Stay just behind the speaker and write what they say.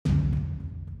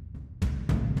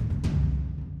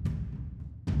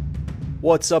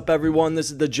What's up, everyone?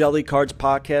 This is the Jelly Cards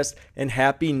Podcast, and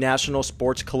happy National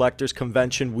Sports Collectors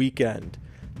Convention weekend.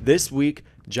 This week,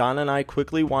 John and I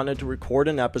quickly wanted to record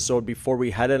an episode before we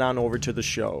headed on over to the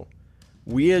show.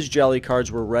 We as Jelly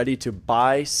Cards were ready to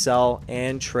buy, sell,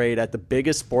 and trade at the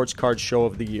biggest sports card show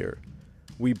of the year.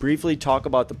 We briefly talk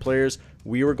about the players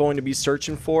we were going to be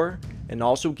searching for, and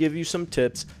also give you some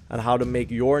tips on how to make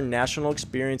your national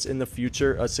experience in the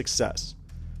future a success.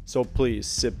 So please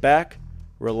sit back,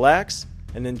 relax,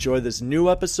 and enjoy this new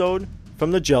episode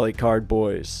from the Jelly Card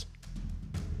Boys.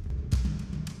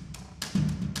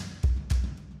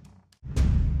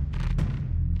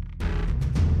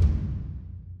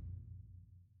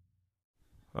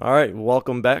 All right,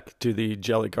 welcome back to the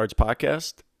Jelly Cards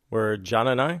Podcast, where John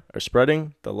and I are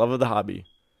spreading the love of the hobby.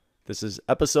 This is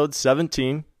episode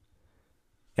 17,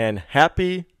 and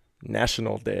happy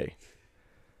National Day.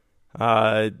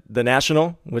 The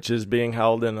National, which is being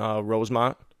held in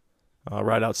Rosemont,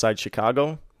 right outside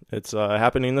Chicago. It's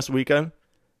happening this weekend.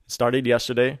 It started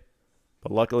yesterday,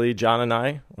 but luckily John and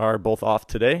I are both off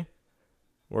today.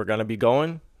 We're going to be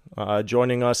going.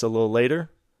 Joining us a little later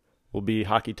will be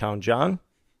Hockey Town John.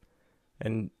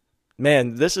 And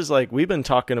man, this is like, we've been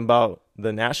talking about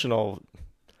the National,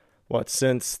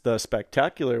 since the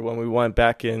Spectacular when we went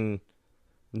back in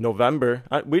November.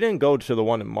 We didn't go to the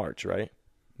one in March, right?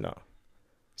 No.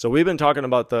 So we've been talking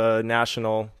about the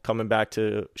National coming back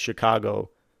to Chicago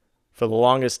for the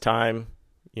longest time.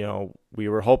 You know, we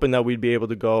were hoping that we'd be able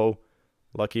to go.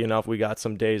 Lucky enough, we got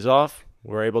some days off.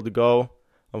 We're able to go.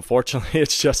 Unfortunately,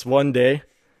 it's just one day.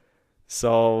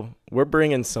 So we're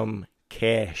bringing some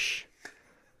cash.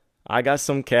 I got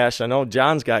some cash. I know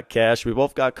John's got cash. We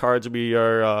both got cards we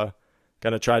are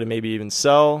going to try to maybe even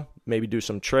sell, maybe do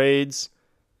some trades.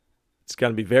 It's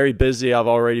going to be very busy. I've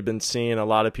already been seeing a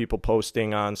lot of people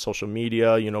posting on social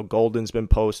media. You know, Golden's been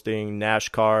posting, Nash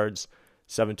cards,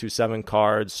 727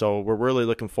 cards. So we're really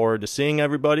looking forward to seeing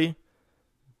everybody.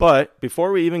 But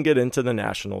before we even get into the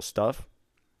national stuff,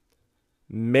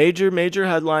 major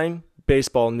headline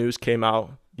baseball news came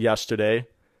out yesterday,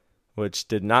 which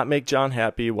did not make John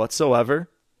happy whatsoever.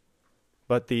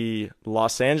 But the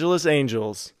Los Angeles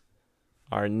Angels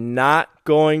are not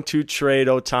going to trade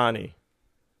Ohtani.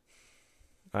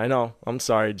 I know. I'm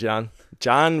sorry, John.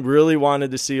 John really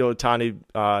wanted to see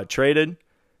Ohtani traded.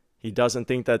 He doesn't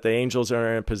think that the Angels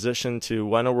are in a position to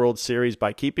win a World Series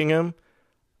by keeping him.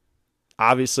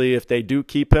 Obviously, if they do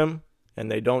keep him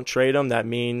and they don't trade him, that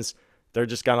means they're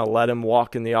just going to let him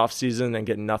walk in the offseason and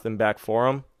get nothing back for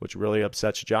him, which really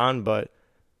upsets John. But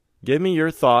give me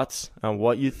your thoughts on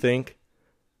what you think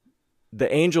the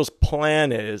Angels'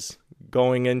 plan is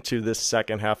going into this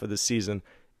second half of the season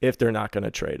if they're not going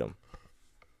to trade him.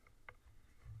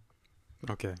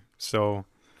 Okay, so,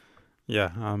 yeah,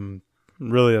 I'm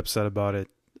really upset about it.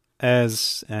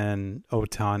 As an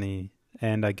Ohtani,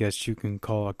 and I guess you can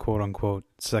call a quote-unquote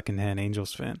secondhand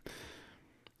Angels fan,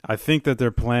 I think that their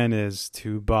plan is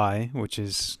to buy, which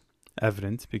is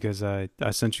evident because I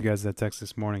sent you guys that text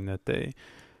this morning that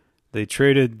they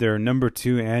traded their number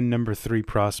 2 and number 3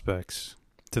 prospects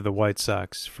to the White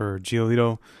Sox for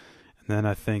Giolito, and then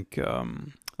I think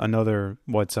another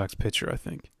White Sox pitcher, I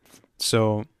think.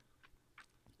 So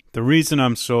the reason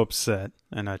I'm so upset,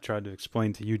 and I tried to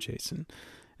explain to you, Jason,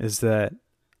 is that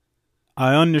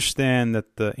I understand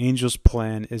that the Angels'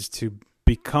 plan is to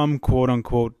become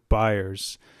quote-unquote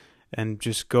buyers and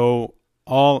just go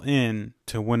all in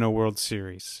to win a World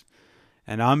Series.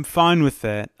 And I'm fine with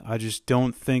that. I just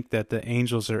don't think that the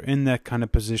Angels are in that kind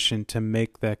of position to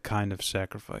make that kind of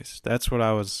sacrifice. That's what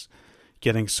I was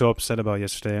getting so upset about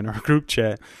yesterday in our group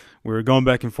chat. We were going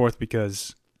back and forth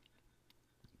because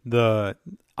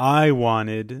I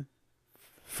wanted,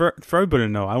 for everybody to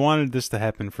know, I wanted this to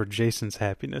happen for Jason's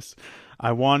happiness.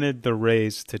 I wanted the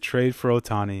Rays to trade for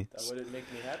Ohtani That would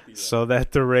make me happy, so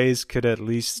that the Rays could at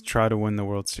least try to win the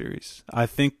World Series. I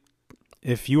think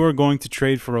if you are going to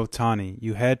trade for Ohtani,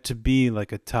 you had to be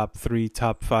like a top 3,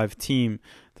 top 5 team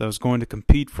that was going to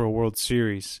compete for a World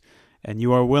Series, and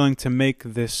you are willing to make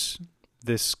this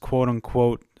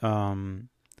quote-unquote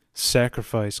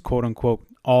sacrifice, quote-unquote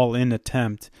all-in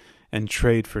attempt and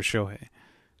trade for Shohei.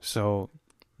 So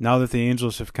now that the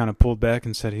Angels have kind of pulled back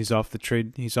and said he's off the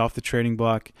trading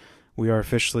block, we are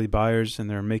officially buyers and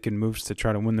they're making moves to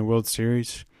try to win the World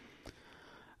Series.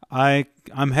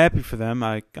 I'm happy for them.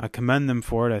 I commend them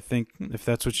for it. I think if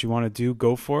that's what you want to do,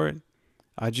 go for it.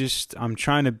 I'm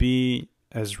trying to be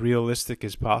as realistic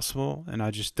as possible, and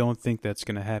I just don't think that's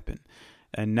going to happen.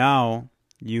 And now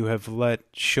you have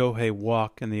let Shohei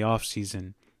walk in the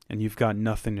offseason, and you've got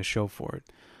nothing to show for it.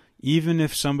 Even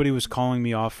if somebody was calling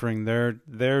me offering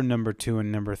their number 2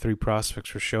 and number 3 prospects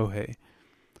for Shohei,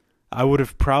 I would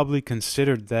have probably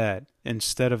considered that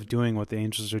instead of doing what the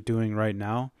Angels are doing right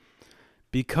now,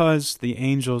 because the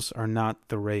Angels are not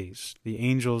the Rays. The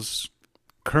Angels'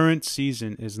 current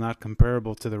season is not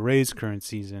comparable to the Rays' current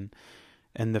season,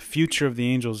 and the future of the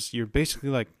Angels, you're basically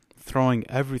like throwing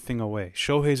everything away.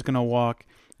 Shohei's gonna walk.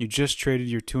 You just traded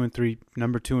your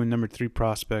number 2 and number 3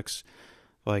 prospects.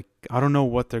 Like, I don't know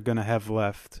what they're gonna have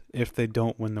left if they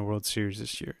don't win the World Series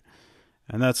this year.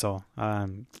 And that's all.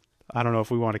 I don't know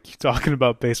if we want to keep talking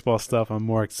about baseball stuff. I'm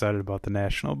more excited about the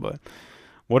National, but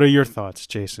what are your thoughts,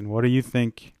 Jason? What do you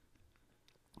think?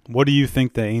 What do you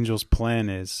think the Angels' plan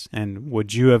is, and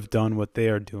would you have done what they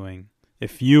are doing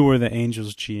if you were the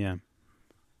Angels GM?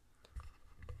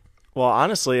 Well,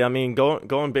 honestly, I mean,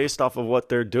 going based off of what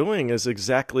they're doing is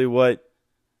exactly what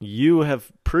you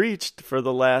have preached for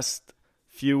the last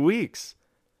few weeks.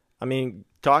 I mean,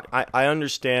 I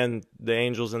understand the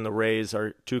Angels and the Rays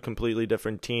are two completely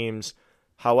different teams.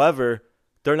 However,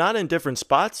 they're not in different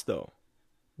spots, though.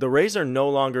 The Rays are no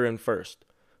longer in first,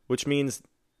 which means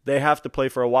they have to play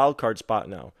for a wild card spot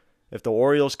now. If the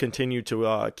Orioles continue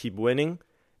to keep winning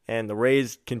and the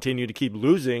Rays continue to keep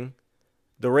losing,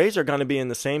 the Rays are going to be in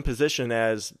the same position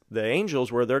as the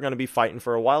Angels, where they're going to be fighting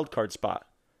for a wild card spot.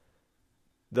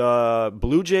 The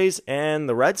Blue Jays and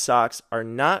the Red Sox are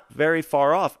not very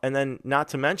far off. And then, not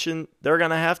to mention, they're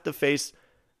going to have to face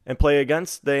and play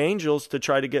against the Angels to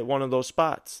try to get one of those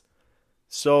spots.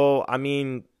 So, I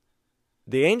mean,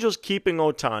 the Angels keeping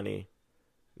Ohtani,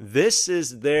 this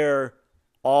is their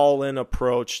all-in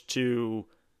approach to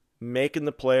making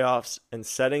the playoffs and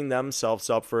setting themselves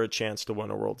up for a chance to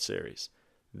win a World Series.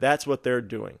 That's what they're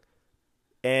doing.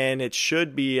 And it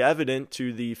should be evident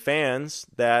to the fans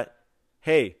that,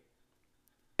 hey,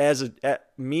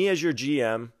 me as your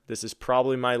GM, this is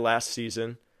probably my last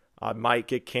season. I might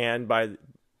get canned by,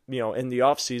 in the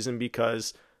offseason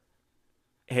because,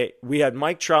 hey, we had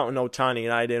Mike Trout and Ohtani,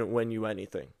 and I didn't win you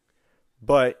anything.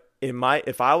 But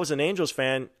if I was an Angels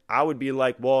fan, I would be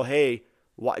like, well, hey,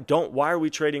 why are we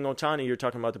trading Ohtani? You're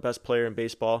talking about the best player in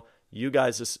baseball. You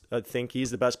guys think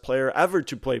he's the best player ever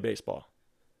to play baseball.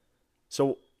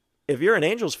 So if you're an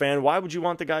Angels fan, why would you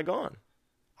want the guy gone?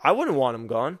 I wouldn't want him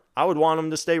gone. I would want him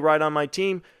to stay right on my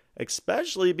team,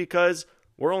 especially because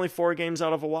we're only 4 games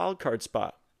out of a wild card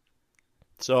spot.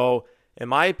 So, in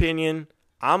my opinion,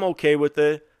 I'm okay with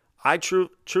it.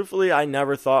 Truthfully, I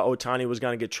never thought Ohtani was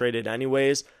going to get traded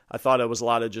anyways. I thought it was a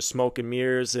lot of just smoke and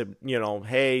mirrors.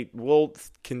 Hey, we'll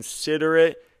consider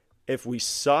it if we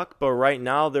suck, but right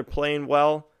now they're playing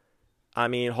well. I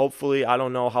mean, hopefully, I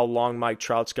don't know how long Mike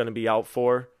Trout's going to be out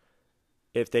for.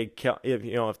 If they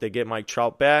get Mike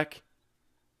Trout back,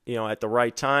 at the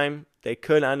right time, they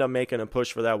could end up making a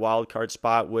push for that wild card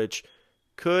spot, which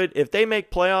could, if they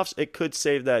make playoffs, it could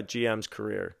save that GM's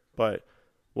career. But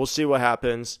we'll see what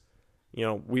happens.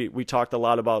 We talked a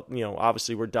lot about,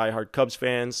 obviously we're diehard Cubs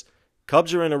fans.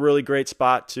 Cubs are in a really great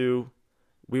spot too.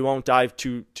 We won't dive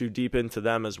too deep into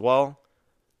them as well.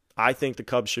 I think the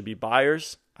Cubs should be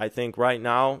buyers. I think right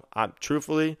now,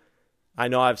 truthfully, I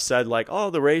know I've said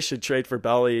the Rays should trade for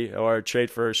Belly or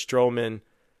trade for Stroman.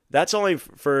 That's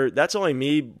only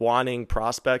me wanting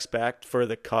prospects back for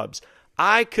the Cubs.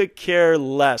 I could care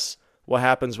less what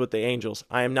happens with the Angels.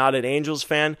 I am not an Angels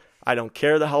fan. I don't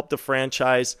care to help the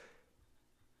franchise.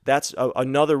 That's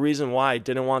another reason why I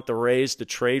didn't want the Rays to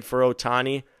trade for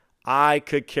Ohtani. I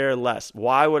could care less.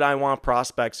 Why would I want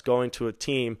prospects going to a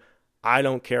team I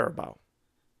don't care about?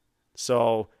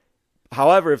 So,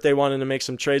 however, if they wanted to make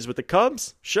some trades with the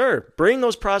Cubs, sure, bring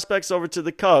those prospects over to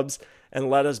the Cubs and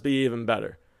let us be even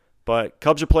better. But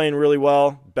Cubs are playing really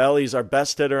well. Belly's our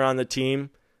best hitter on the team.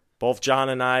 Both John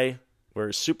and I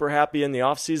were super happy in the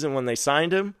offseason when they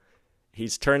signed him.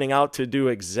 He's turning out to do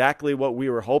exactly what we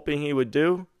were hoping he would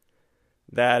do.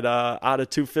 That out of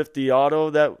 250 auto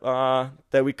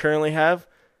that we currently have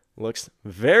looks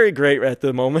very great at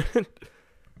the moment.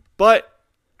 But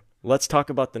let's talk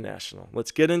about the National.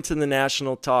 Let's get into the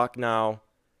National talk now,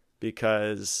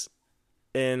 because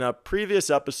in a previous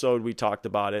episode we talked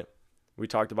about it. We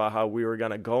talked about how we were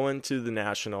going to go into the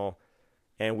National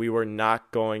and we were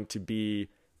not going to be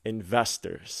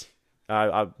investors.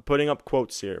 I'm putting up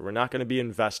quotes here. We're not going to be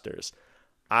investors.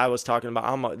 I was talking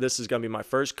about this is going to be my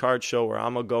first card show where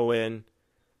I'm going to go in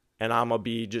and I'm going to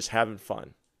be just having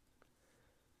fun.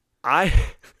 I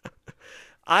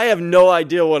have no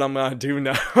idea what I'm going to do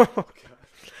now.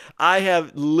 I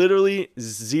have literally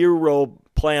zero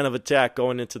plan of attack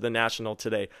going into the National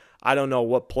today. I don't know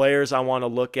what players I want to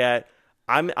look at.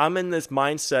 I'm in this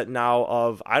mindset now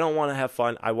of I don't want to have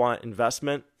fun. I want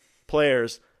investment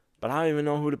players, but I don't even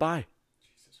know who to buy.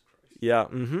 Jesus Christ. Yeah.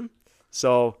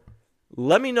 So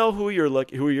Let me know who you're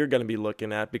going to be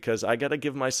looking at, because I got to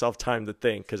give myself time to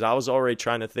think, because I was already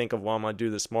trying to think of what I'm going to do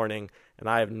this morning and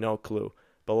I have no clue.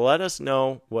 But let us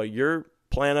know what your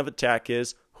plan of attack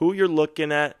is, who you're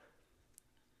looking at,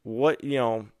 what,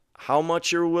 how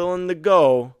much you're willing to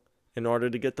go in order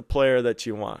to get the player that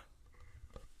you want.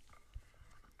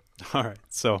 All right.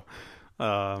 So,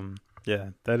 yeah,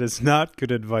 that is not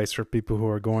good advice for people who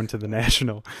are going to the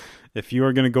National. If you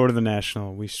are going to go to the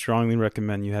National, we strongly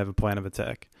recommend you have a plan of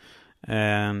attack.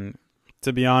 And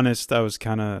to be honest, I was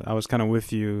kind of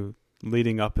with you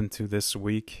leading up into this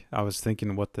week. I was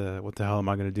thinking, what the hell am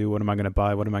I going to do? What am I going to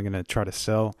buy? What am I going to try to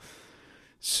sell?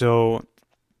 So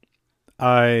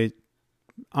I'm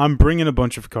bringing a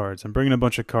bunch of cards.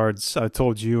 I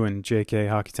told you and JK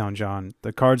Hockeytown John,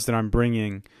 the cards that I'm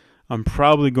bringing, I'm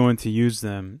probably going to use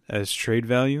them as trade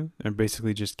value and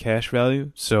basically just cash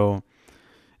value. So,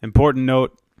 important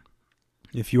note,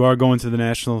 if you are going to the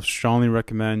National, strongly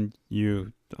recommend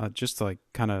you just like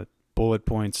kind of bullet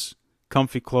points,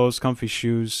 comfy clothes, comfy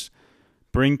shoes,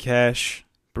 bring cash,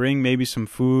 bring maybe some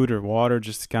food or water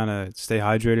just to kind of stay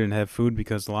hydrated and have food,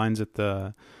 because lines at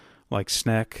the like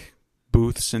snack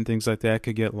booths and things like that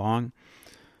could get long.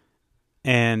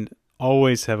 And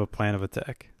always have a plan of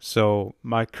attack. So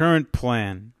my current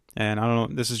plan, and I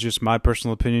don't know, this is just my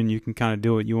personal opinion, you can kind of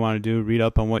do what you want to do, read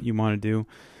up on what you want to do.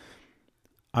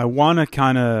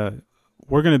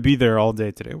 We're going to be there all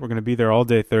day today. We're going to be there all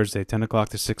day Thursday, 10 o'clock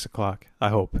to 6 o'clock, I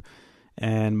hope.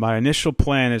 And my initial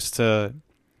plan is to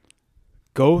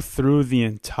go through the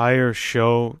entire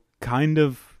show kind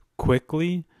of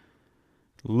quickly,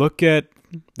 look at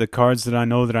the cards that I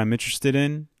know that I'm interested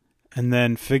in, and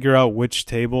then figure out which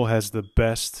table has the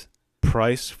best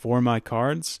price for my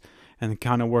cards, and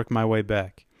kind of work my way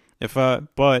back.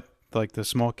 But like the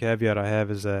small caveat I have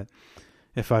is that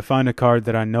if I find a card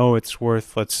that I know it's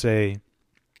worth, let's say,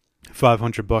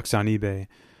 $500 on eBay,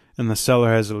 and the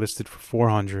seller has it listed for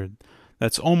 $400,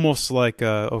 that's almost like,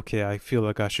 okay, I feel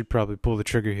like I should probably pull the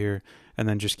trigger here, and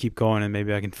then just keep going, and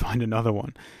maybe I can find another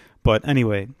one. But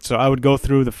anyway, so I would go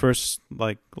through the first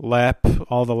lap,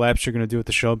 all the laps you're going to do at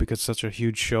the show, because it's such a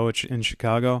huge show in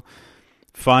Chicago.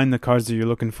 Find the cards that you're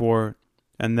looking for,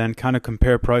 and then kind of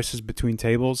compare prices between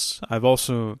tables. I've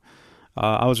also,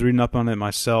 I was reading up on it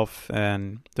myself,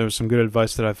 and there was some good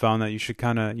advice that I found that you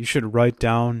should write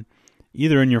down,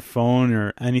 either in your phone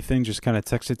or anything, just kind of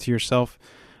text it to yourself,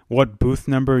 what booth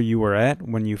number you were at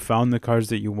when you found the cards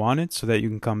that you wanted, so that you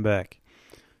can come back.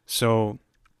 So,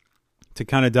 to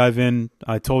kind of dive in,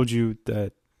 I told you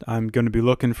that I'm going to be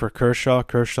looking for Kershaw.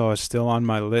 Kershaw is still on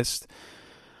my list.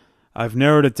 I've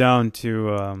narrowed it down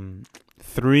to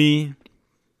 3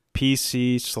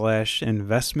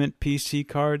 PC/investment PC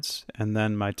cards, and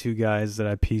then my 2 guys that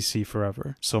I PC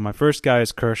forever. So my first guy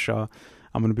is Kershaw.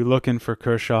 I'm going to be looking for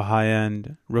Kershaw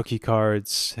high-end rookie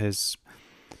cards. His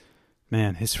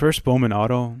first Bowman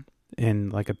auto in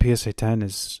like a PSA 10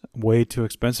 is way too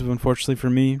expensive, unfortunately, for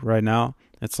me right now.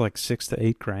 It's like $6,000 to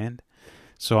 $8,000.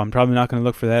 So I'm probably not going to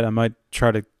look for that. I might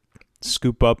try to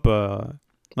scoop up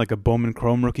like a Bowman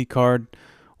Chrome rookie card,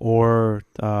 or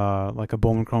like a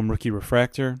Bowman Chrome rookie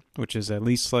refractor, which is at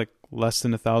least like less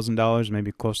than $1,000,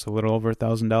 maybe close to a little over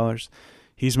 $1,000.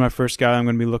 He's my first guy I'm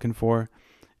going to be looking for.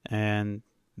 And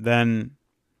then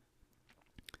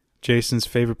Jason's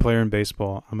favorite player in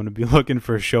baseball, I'm going to be looking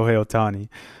for Shohei Ohtani.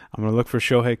 I'm going to look for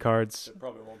Shohei cards. There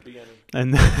probably won't be any.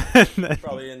 And then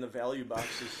Probably in the value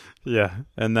boxes. Yeah.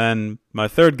 And then my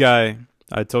third guy,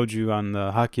 I told you on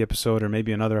the hockey episode, or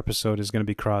maybe another episode, is going to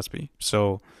be Crosby.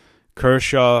 So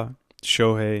Kershaw,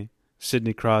 Shohei,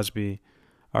 Sidney Crosby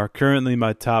are currently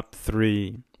my top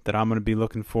 3 that I'm going to be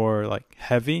looking for, like,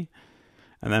 heavy.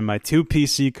 And then my 2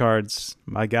 PC cards,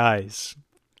 my guys,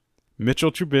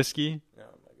 Mitchell Trubisky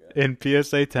in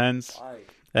PSA 10s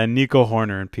and Nico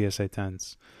Horner in PSA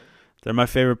 10s. They're my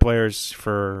favorite players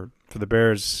for the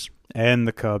Bears and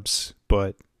the Cubs,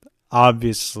 but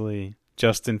obviously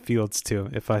Justin Fields too.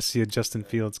 If I see a Justin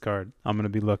Fields card, I'm going to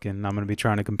be looking. I'm going to be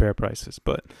trying to compare prices.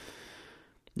 But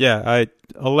yeah, I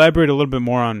elaborate a little bit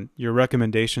more on your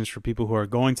recommendations for people who are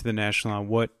going to the National, on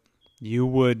what you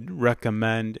would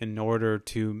recommend in order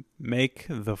to make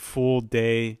the full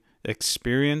day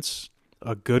experience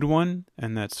a good one,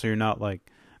 and that so you're not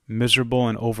like miserable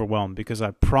and overwhelmed, because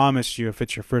I promise you, if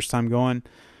it's your first time going,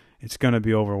 it's going to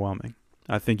be overwhelming.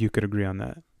 I think you could agree on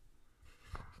that.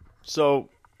 So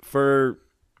for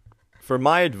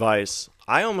my advice,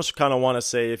 I almost kind of want to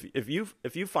say, if you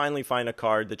finally find a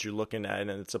card that you're looking at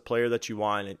and it's a player that you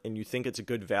want and you think it's a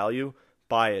good value,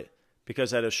 buy it.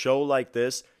 Because at a show like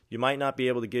this, you might not be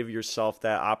able to give yourself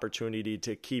that opportunity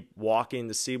to keep walking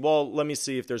to see, well, let me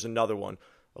see if there's another one.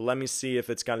 let me see if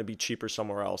it's going to be cheaper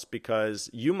somewhere else, because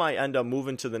you might end up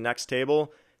moving to the next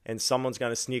table and someone's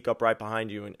going to sneak up right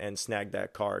behind you and snag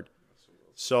that card.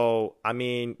 So, I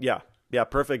mean, yeah,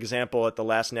 perfect example. At the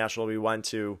last National we went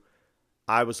to,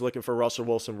 I was looking for Russell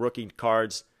Wilson rookie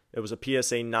cards. It was a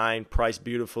PSA 9 priced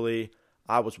beautifully.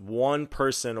 I was one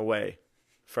person away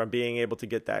from being able to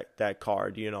get that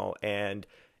card, and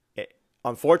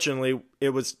unfortunately it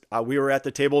was we were at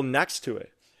the table next to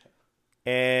it.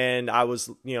 And I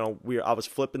was, I was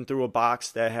flipping through a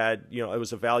box that had, it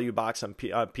was a value box on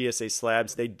PSA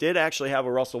slabs. They did actually have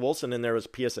a Russell Wilson in there. It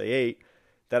was PSA 8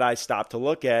 that I stopped to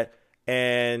look at.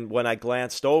 And when I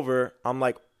glanced over, I'm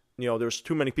like, there's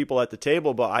too many people at the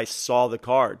table, but I saw the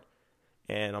card.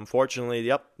 And unfortunately,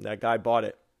 yep, that guy bought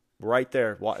it right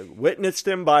there. Witnessed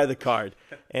him buy the card.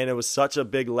 And it was such a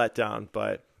big letdown.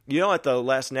 But, at the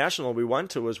last National we went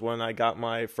to was when I got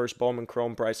my first Bowman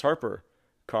Chrome Bryce Harper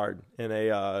card in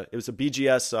it was a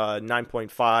BGS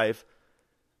 9.5.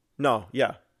 No,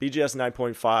 yeah, BGS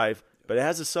 9.5, but it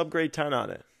has a subgrade 10 on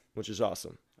it, which is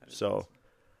awesome. So,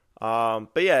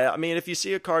 but yeah, I mean, if you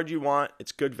see a card you want,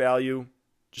 it's good value,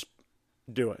 just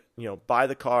do it. Buy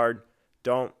the card.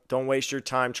 Don't waste your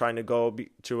time trying to go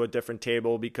to a different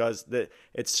table, because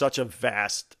it's such a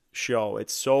vast show.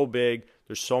 It's so big.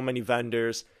 There's so many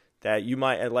vendors that you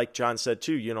might, like John said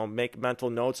too, make mental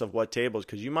notes of what tables,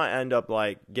 because you might end up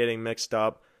like getting mixed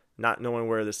up, not knowing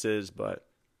where this is. But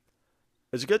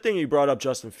it's a good thing you brought up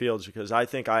Justin Fields, because I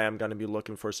think I am going to be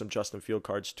looking for some Justin Field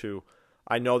cards too.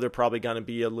 I know they're probably going to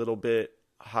be a little bit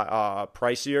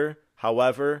pricier.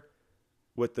 However,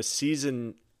 with the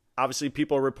season, obviously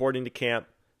people are reporting to camp.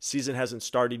 Season hasn't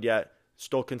started yet.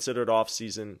 Still considered off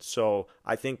season. So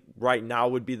I think right now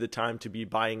would be the time to be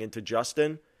buying into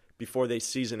Justin before the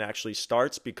season actually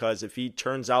starts, because if he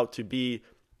turns out to be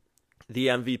the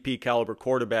MVP caliber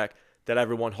quarterback that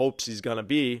everyone hopes he's going to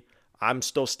be, I'm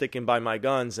still sticking by my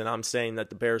guns, and I'm saying that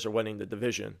the Bears are winning the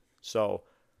division. So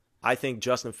I think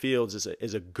Justin Fields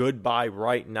is a good buy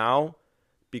right now,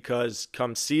 because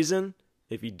come season,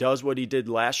 if he does what he did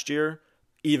last year,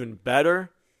 even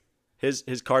better,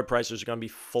 his card prices are going to be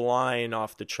flying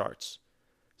off the charts.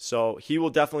 So he will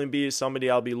definitely be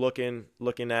somebody I'll be looking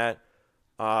at.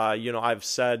 I've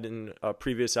said in a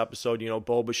previous episode,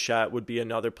 Bo Bichette would be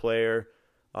another player.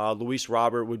 Luis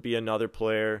Robert would be another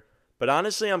player. But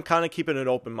honestly, I'm kind of keeping an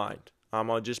open mind. I'm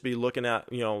going to just be looking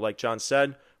at, like John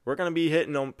said, we're going to be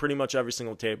hitting on pretty much every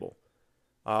single table.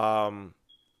 I'm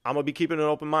going to be keeping an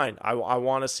open mind. I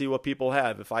want to see what people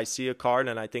have. If I see a card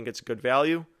and I think it's good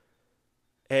value,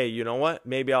 hey, you know what?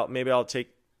 Maybe I'll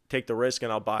take the risk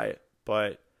and I'll buy it.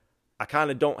 But I kind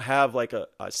of don't have like a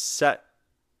set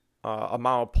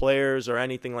amount of players or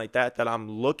anything like that I'm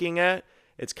looking at.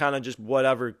 It's kind of just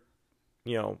whatever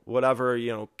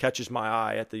catches my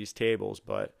eye at these tables.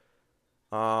 But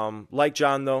like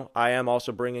John though, I am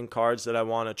also bringing cards that I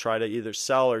want to try to either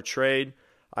sell or trade.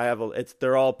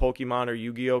 They're all Pokemon or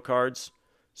Yu-Gi-Oh cards.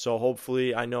 So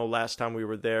hopefully, I know last time we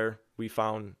were there, we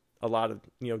found a lot of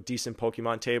decent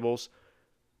Pokemon tables.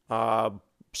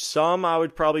 Some I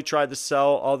would probably try to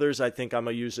sell. Others I think I'm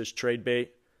gonna use as trade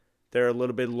bait. They're a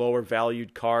little bit lower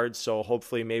valued cards, so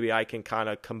hopefully maybe I can kind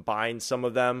of combine some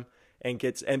of them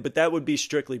but that would be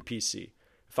strictly PC.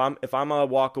 If I'm gonna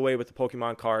walk away with the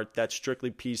Pokemon card, that's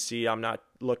strictly PC. I'm not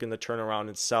looking to turn around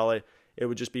and sell it. It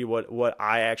would just be what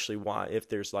I actually want. If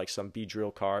there's like some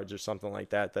B-Drill cards or something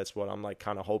like that, that's what I'm like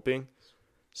kind of hoping.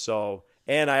 So,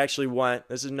 and I actually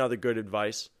this is another good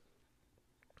advice.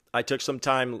 I took some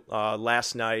time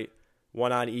last night,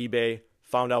 went on eBay,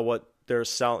 found out what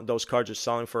those cards are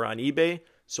selling for on eBay.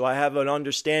 So I have an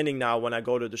understanding now when I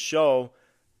go to the show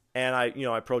and I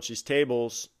approach these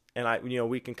tables, and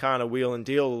we can kind of wheel and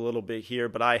deal a little bit here,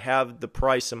 but I have the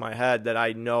price in my head that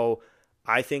I know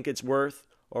I think it's worth,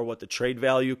 or what the trade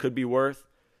value could be worth.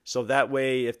 So that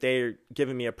way, if they're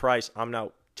giving me a price, I'm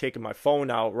not taking my phone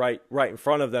out right in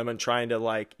front of them and trying to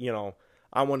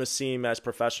I want to seem as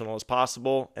professional as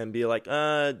possible and be like,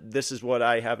 this is what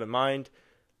I have in mind.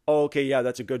 Oh, okay, yeah,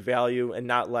 that's a good value, and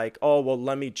not like, oh, well,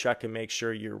 let me check and make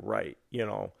sure you're right,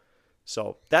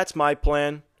 So that's my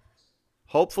plan.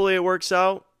 Hopefully it works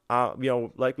out.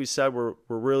 Like we said, we're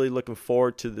really looking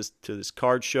forward to this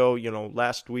card show.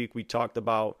 Last week we talked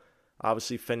about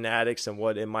obviously Fanatics and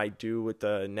what it might do with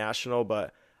the National,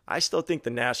 but I still think the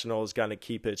National is going to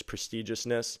keep its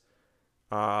prestigiousness.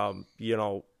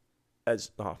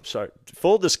 Sorry.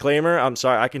 Full disclaimer, I'm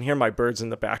sorry, I can hear my birds in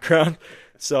the background.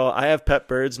 So I have pet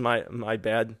birds, my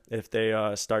bad if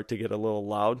they start to get a little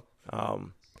loud.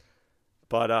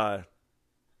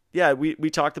 Yeah, we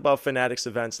talked about Fanatics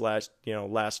events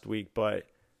last week, but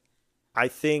I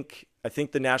think I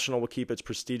think the National will keep its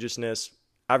prestigiousness.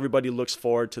 Everybody looks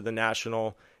forward to the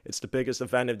National. It's the biggest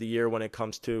event of the year when it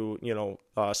comes to,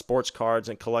 sports cards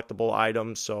and collectible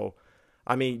items. So,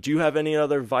 I mean, do you have any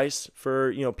other advice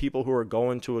for, people who are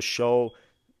going to a show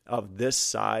of this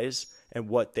size and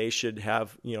what they should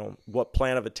have, what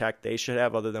plan of attack they should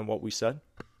have other than what we said?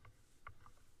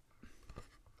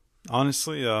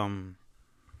 Honestly, I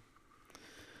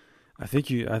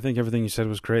think everything you said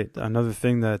was great. Another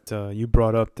thing that you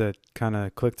brought up that kind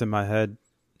of clicked in my head,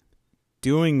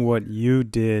 doing what you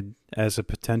did as a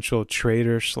potential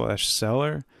trader /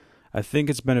 seller, I think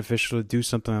it's beneficial to do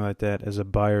something like that as a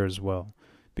buyer as well,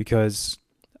 because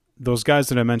those guys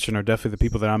that I mentioned are definitely the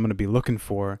people that I'm going to be looking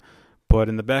for. But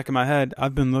in the back of my head,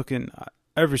 I've been looking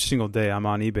every single day. I'm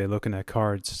on eBay looking at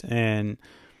cards, and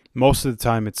most of the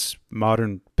time it's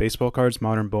modern baseball cards,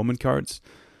 modern Bowman cards.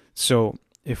 So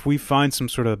if we find some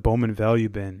sort of Bowman value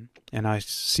bin and I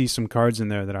see some cards in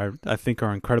there that I think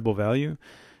are incredible value,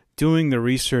 doing the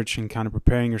research and kind of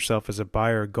preparing yourself as a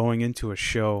buyer going into a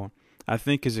show, I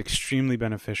think is extremely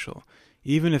beneficial.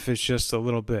 Even if it's just a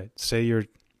little bit. Say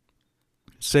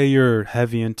you're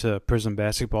heavy into Prism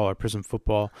basketball or Prism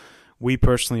football. We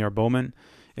personally are Bowman.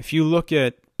 If you look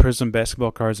at Prism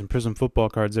basketball cards and Prism football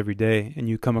cards every day and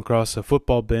you come across a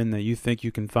football bin that you think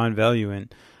you can find value in,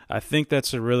 I think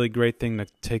that's a really great thing to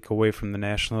take away from the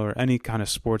National or any kind of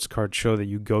sports card show that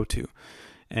you go to.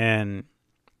 And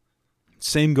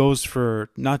same goes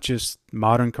for not just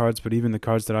modern cards, but even the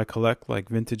cards that I collect, like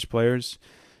vintage players.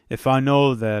 If I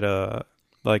know that,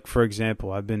 like for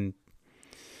example, I've been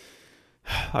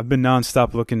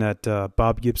nonstop looking at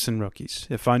Bob Gibson rookies.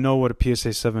 If I know what a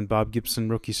PSA 7 Bob Gibson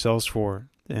rookie sells for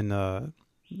and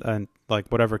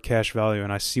like whatever cash value,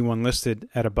 and I see one listed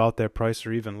at about that price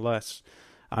or even less,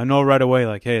 I know right away,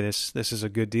 like, hey, this is a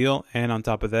good deal. And on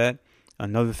top of that,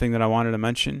 another thing that I wanted to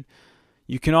mention,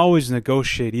 you can always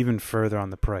negotiate even further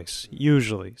on the price.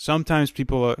 Usually, sometimes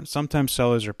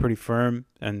sellers are pretty firm,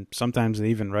 and sometimes they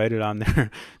even write it on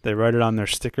their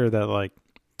sticker that like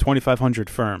 2,500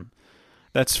 firm.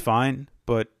 That's fine,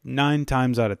 but 9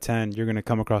 times out of 10, you're going to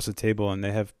come across a table and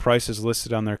they have prices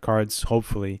listed on their cards,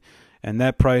 hopefully, and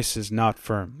that price is not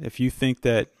firm. If you think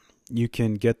that you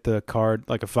can get the card,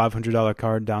 like a $500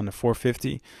 card, down to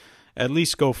 $450, at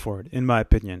least go for it, in my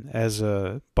opinion. As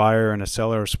a buyer and a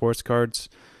seller of sports cards,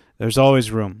 there's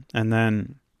always room. And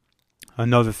then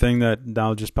another thing that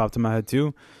now just popped in my head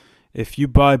too, if you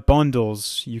buy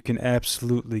bundles, you can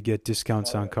absolutely get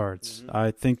discounts on cards. Mm-hmm.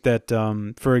 I think that,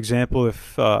 for example,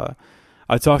 if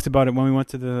I talked about it when we went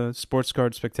to the Sports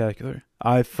Card Spectacular,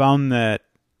 I found that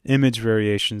image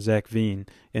variation, Zach Veen,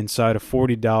 inside a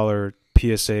 $40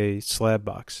 PSA slab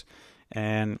box.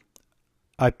 And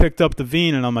I picked up the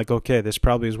Veen and I'm like, okay, this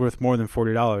probably is worth more than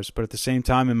 $40. But at the same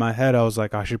time, in my head, I was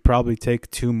like, I should probably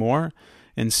take 2 more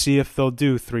and see if they'll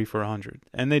do 3 for $100.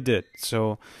 And they did.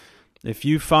 So if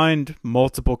you find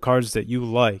multiple cards that you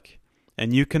like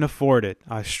and you can afford it,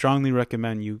 I strongly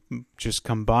recommend you just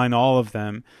combine all of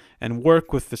them and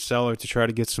work with the seller to try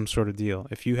to get some sort of deal.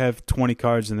 If you have 20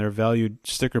 cards and their valued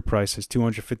sticker price is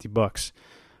 $250,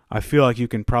 I feel like you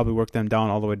can probably work them down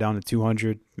all the way down to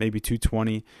 200, maybe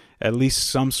 220, at least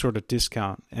some sort of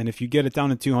discount. And if you get it down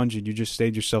to 200, you just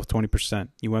saved yourself 20%.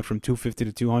 You went from 250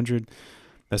 to 200.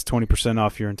 That's 20%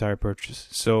 off your entire purchase.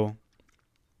 So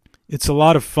it's a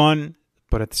lot of fun,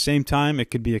 but at the same time,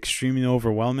 it could be extremely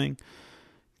overwhelming.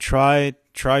 Try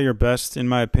your best, in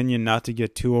my opinion, not to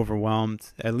get too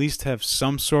overwhelmed. At least have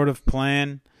some sort of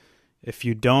plan. If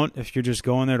you're just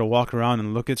going there to walk around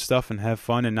and look at stuff and have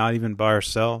fun and not even buy or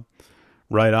sell,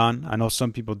 right on. I know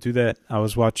some people do that. I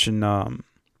was watching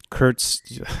Kurt's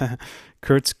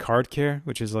Card Care,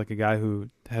 which is like a guy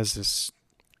who has this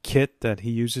kit that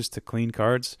he uses to clean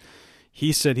cards.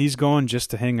 He said he's going just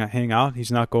to hang out.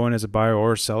 He's not going as a buyer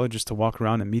or a seller, just to walk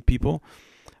around and meet people.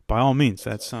 By all means,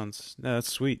 that's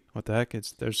sweet. What the heck?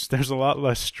 There's a lot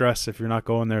less stress if you're not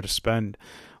going there to spend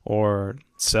or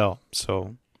sell.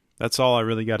 So that's all I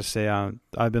really got to say.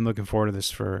 I've been looking forward to this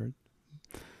for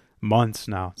months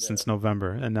now, since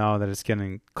November, and now that it's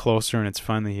getting closer and it's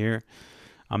finally here,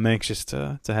 I'm anxious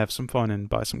to have some fun and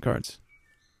buy some cards.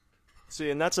 See,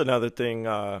 and that's another thing.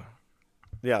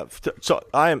 So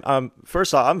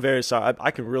first off, I'm very sorry.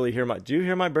 I can really hear do you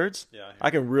hear my birds? Yeah, I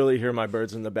can really hear my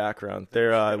birds in the background.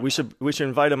 They're we should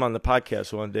invite them on the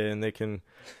podcast one day, and they can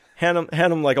hand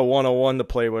them like a 101 to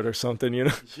play with or something, you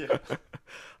know. Yeah.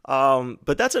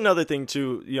 But that's another thing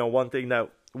too. You know, one thing that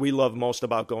we love most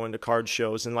about going to card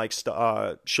shows and like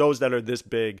shows that are this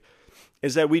big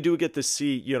is that we do get to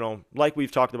see, you know, like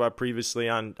we've talked about previously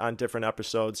on different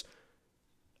episodes,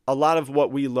 a lot of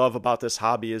what we love about this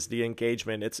hobby is the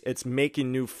engagement. It's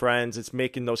making new friends. It's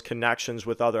making those connections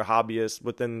with other hobbyists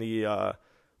within the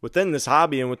within this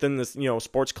hobby and within this,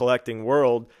 sports collecting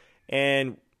world.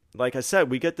 And like I said,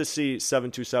 we get to see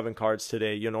 727 cards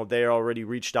today. They already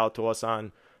reached out to us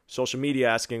on social media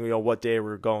asking, what day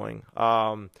we're going.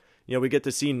 We get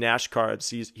to see Nash cards.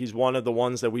 He's one of the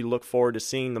ones that we look forward to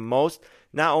seeing the most,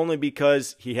 not only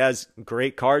because he has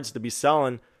great cards to be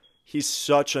selling, he's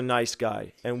such a nice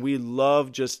guy. And we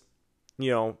love just,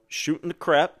 shooting the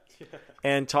crap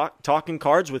and talking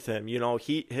cards with him.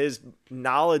 His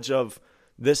knowledge of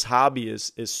this hobby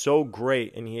is so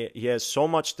great, and he has so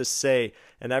much to say,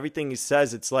 and everything he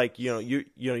says, it's like,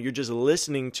 you're just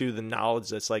listening to the knowledge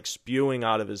that's like spewing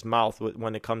out of his mouth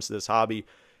when it comes to this hobby.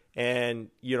 And,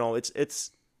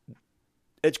 it's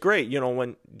great,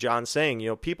 when John's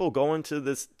saying, people go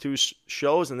into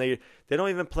shows and they don't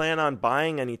even plan on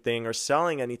buying anything or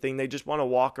selling anything. They just want to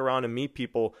walk around and meet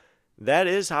people. That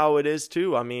is how it is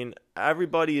too. I mean,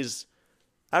 everybody's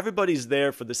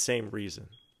there for the same reason.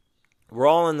 We're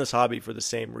all in this hobby for the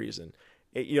same reason.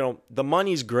 The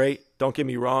money's great, don't get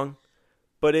me wrong,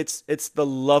 but it's the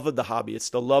love of the hobby. It's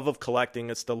the love of collecting.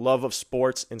 It's the love of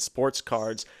sports and sports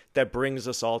cards that brings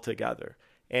us all together.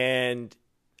 And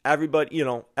everybody,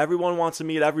 everyone wants to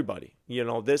meet everybody.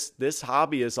 This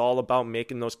hobby is all about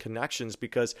making those connections,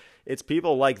 because it's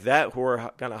people like that who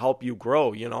are going to help you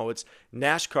grow. It's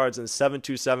Nash cards and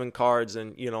 727 cards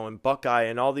and, and Buckeye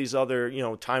and all these other,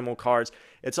 Timo cards.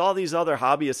 It's all these other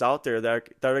hobbyists out there that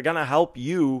are going to help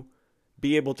you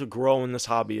be able to grow in this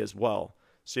hobby as well.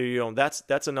 So,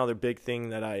 that's another big thing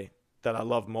that I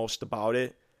love most about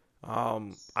it.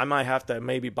 I might have to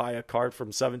maybe buy a card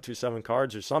from 727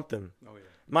 cards or something. Oh, yeah.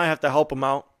 Might have to help them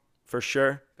out for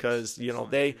sure, because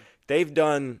they've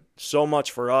done so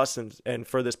much for us and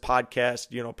for this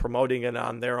podcast, promoting it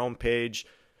on their own page.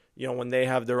 When they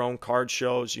have their own card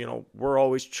shows, we're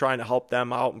always trying to help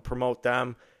them out and promote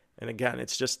them. And again,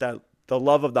 it's just that the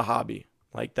love of the hobby,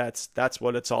 like that's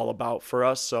what it's all about for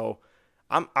us. So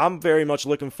I'm very much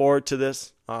looking forward to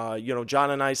this.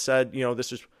 John and I said,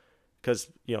 this is because,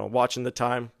 watching the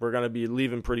time, we're going to be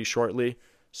leaving pretty shortly.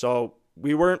 So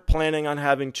we weren't planning on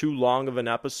having too long of an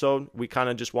episode. We kind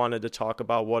of just wanted to talk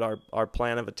about what our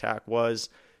plan of attack was,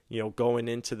 going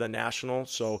into the National.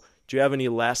 So do you have any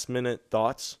last minute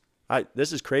thoughts?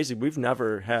 This is crazy. We've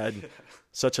never had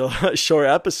such a short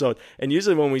episode. And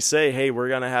usually when we say, hey, we're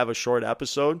going to have a short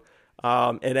episode,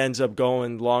 it ends up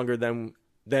going longer than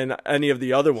any of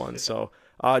the other ones. So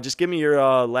just give me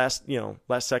your last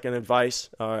second advice,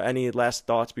 any last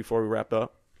thoughts before we wrap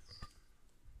up.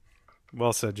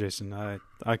 Well said, Jason.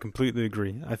 I completely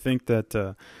agree. I think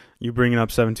that you bringing up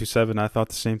 727, I thought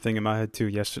the same thing in my head too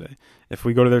yesterday. If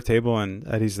we go to their table and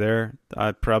Eddie's there,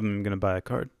 I probably am going to buy a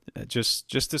card. Just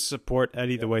to support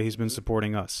Eddie the way he's been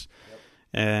supporting us. Yep.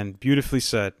 And beautifully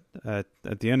said. At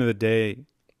the end of the day,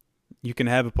 you can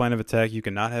have a plan of attack. You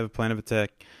cannot have a plan of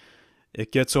attack.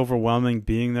 It gets overwhelming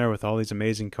being there with all these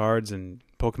amazing cards and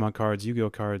Pokemon cards, Yu-Gi-Oh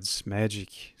cards,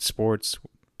 Magic, sports,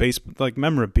 like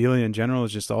memorabilia in general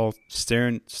is just all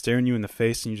staring you in the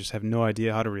face, and you just have no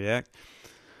idea how to react.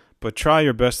 But try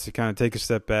your best to kind of take a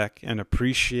step back and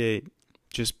appreciate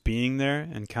just being there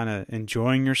and kind of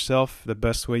enjoying yourself the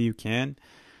best way you can.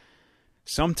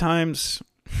 Sometimes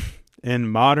in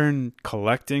modern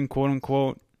collecting, quote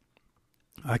unquote,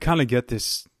 I kind of get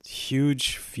this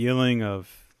huge feeling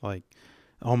of like,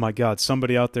 oh my God,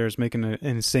 somebody out there is making an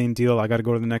insane deal. I got to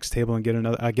go to the next table and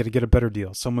I got to get a better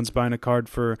deal. Someone's buying a card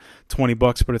for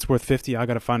 $20, but it's worth $50. I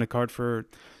got to find a card for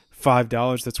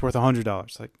 $5 that's worth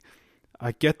 $100. Like,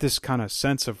 I get this kind of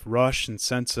sense of rush and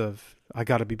sense of, I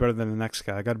got to be better than the next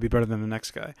guy. I got to be better than the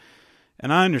next guy.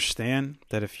 And I understand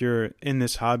that if you're in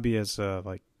this hobby as a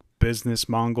like business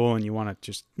Mongol and you want to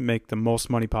just make the most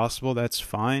money possible, that's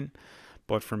fine.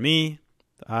 But for me,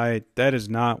 that is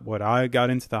not what I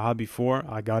got into the hobby for.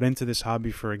 I got into this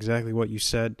hobby for exactly what you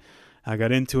said. I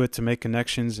got into it to make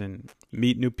connections and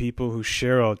meet new people who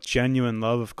share a genuine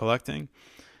love of collecting.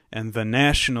 And the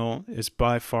National is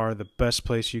by far the best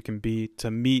place you can be to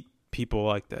meet people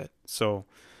like that. So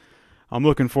I'm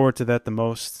looking forward to that the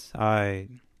most. I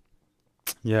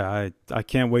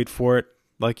can't wait for it.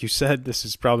 Like you said, this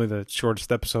is probably the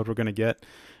shortest episode we're going to get.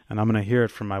 And I'm going to hear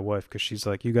it from my wife because she's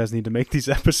like, you guys need to make these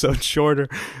episodes shorter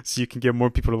so you can get more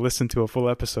people to listen to a full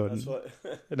episode.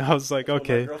 And I was like, that's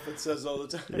okay. What my girlfriend says all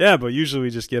the time. Yeah, but usually we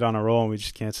just get on a roll and we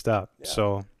just can't stop. Yeah.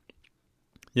 So,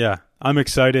 yeah, I'm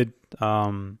excited.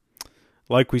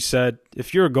 Like we said,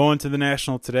 if you're going to the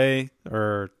National today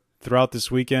or throughout this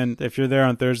weekend. If you're there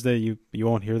on Thursday, you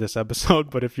won't hear this episode,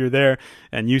 but if you're there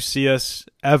and you see us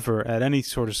ever at any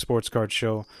sort of sports card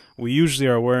show, we usually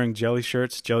are wearing jelly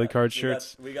card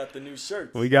shirts. We got the new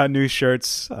shirts. We got new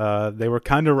shirts. They were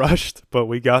kind of rushed, but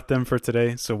we got them for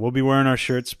today. So we'll be wearing our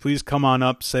shirts. Please come on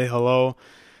up, say hello,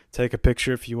 take a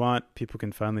picture if you want. People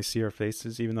can finally see our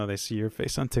faces, even though they see your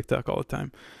face on TikTok all the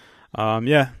time.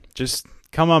 Just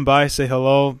come on by, say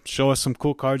hello, show us some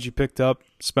cool cards you picked up,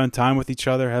 spend time with each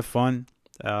other, have fun.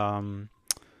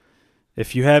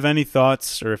 If you have any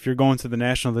thoughts, or if you're going to the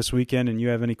National this weekend and you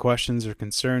have any questions or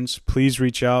concerns, please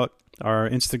reach out. Our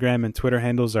Instagram and Twitter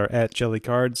handles are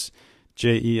 @jellycards,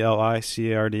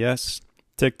 JELICARDS.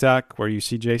 TikTok, where you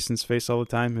see Jason's face all the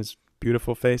time, his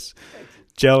beautiful face,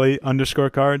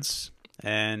 jelly_cards.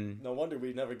 And no wonder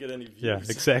we never get any views. Yeah,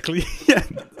 exactly. Yeah.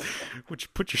 Would you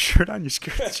put your shirt on? You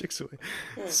scared the chicks away.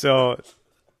 So,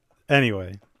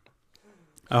 anyway,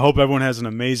 I hope everyone has an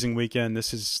amazing weekend.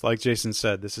 This is, like Jason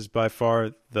said, this is by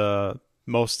far the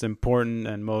most important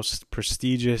and most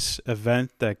prestigious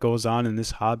event that goes on in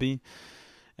this hobby.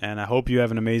 And I hope you have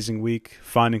an amazing week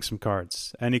finding some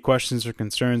cards. Any questions or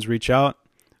concerns, reach out.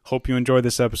 Hope you enjoyed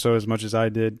this episode as much as I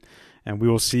did. And we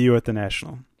will see you at the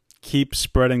National. Keep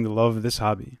spreading the love of this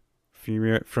hobby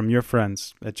from your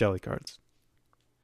friends at Jelly Cards.